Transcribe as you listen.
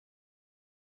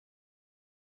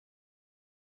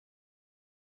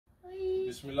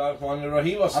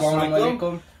Bismillahirrahmanirrahim.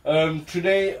 Assalamu alaikum.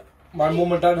 Today my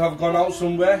mum and dad have gone out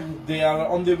somewhere. They are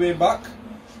on their way back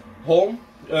home.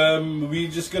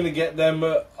 We're just going to get them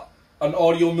an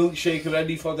Oreo milkshake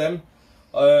ready for them.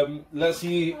 Let's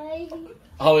see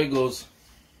how it goes.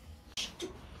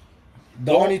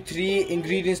 The only 3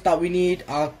 ingredients that we need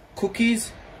are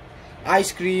cookies,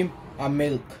 ice cream and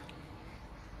milk.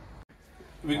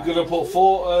 We're going to put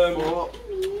 4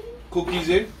 cookies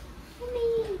in.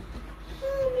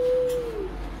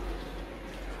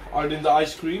 Add in the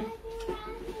ice cream.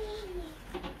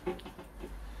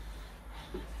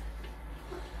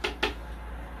 A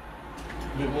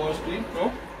bit more ice cream,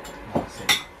 no? That's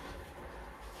it.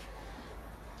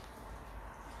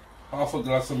 Half a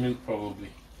glass of milk probably.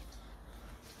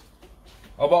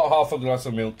 About half a glass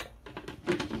of milk.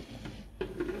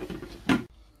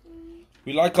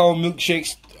 We like our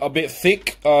milkshakes a bit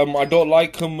thick. I don't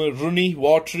like them runny,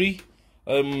 watery.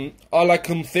 I like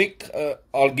them thick.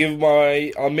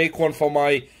 I'll make one for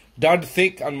my dad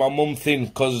thick and my mum thin,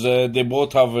 because they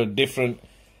both have different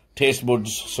taste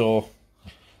buds. So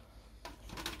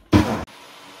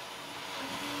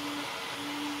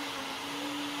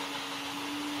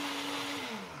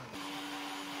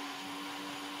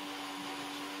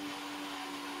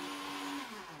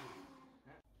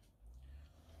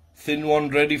thin one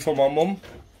ready for my mum.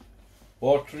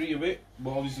 Watery a bit,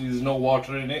 but obviously there's no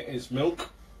water in it, it's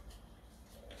milk.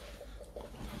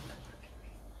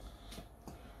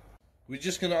 We're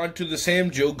just going to add to the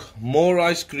same jug more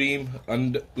ice cream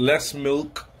and less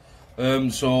milk.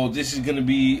 So this is going to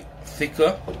be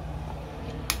thicker.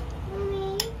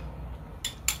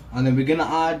 And then we're going to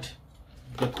add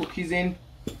the cookies in.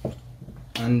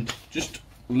 And just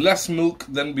less milk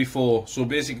than before. So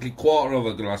basically quarter of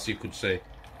a glass, you could say.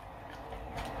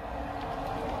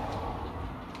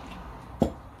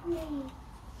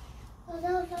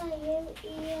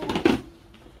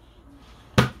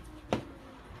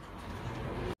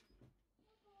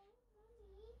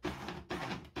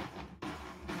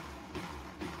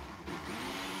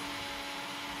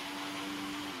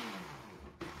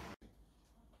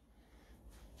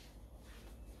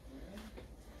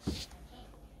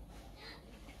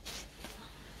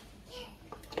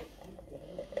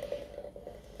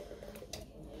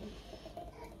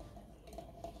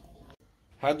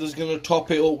 Heather's going to top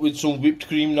it up with some whipped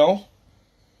cream now.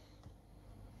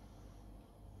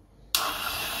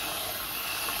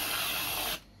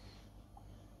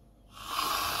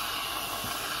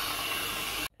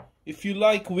 If you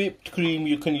like whipped cream,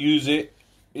 you can use it.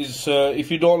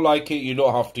 If you don't like it, you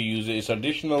don't have to use it. It's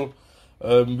additional.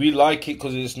 We like it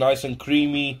because it's nice and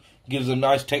creamy, gives a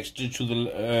nice texture to the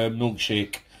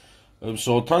milkshake.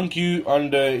 So thank you,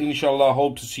 and inshallah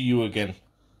hope to see you again.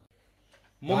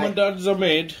 Mum and Dad's are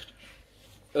made.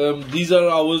 These are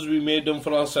ours. We made them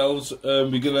for ourselves.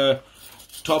 We're gonna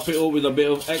top it up with a bit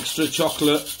of extra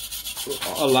chocolate.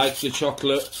 I like the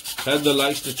chocolate. Heather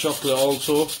likes the chocolate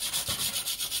also.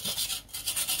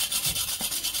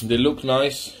 They look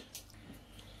nice.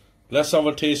 Let's have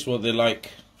a taste what they like.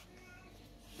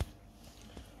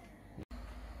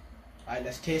 Alright,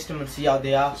 let's taste them and see how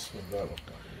they are.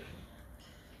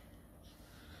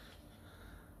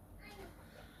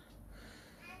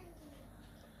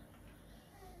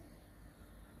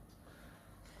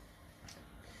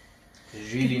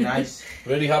 It's really nice.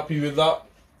 Very happy with that.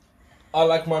 I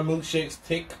like my milkshakes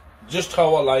thick, just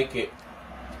how I like it.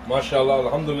 MashaAllah,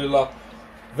 alhamdulillah.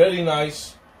 Very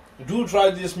nice. Do try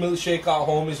this milkshake at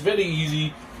home. It's very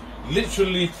easy.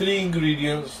 Literally 3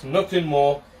 ingredients, nothing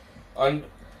more. And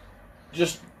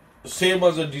just same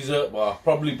as a dessert bar,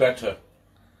 probably better.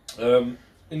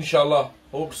 Inshallah,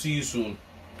 hope to see you soon.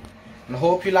 And I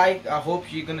hope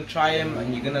you're going to try them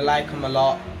and you're going to like them a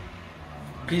lot.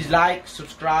 Please like,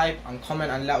 subscribe and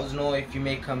comment and let us know if you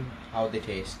make them, how they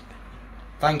taste.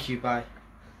 Thank you, bye.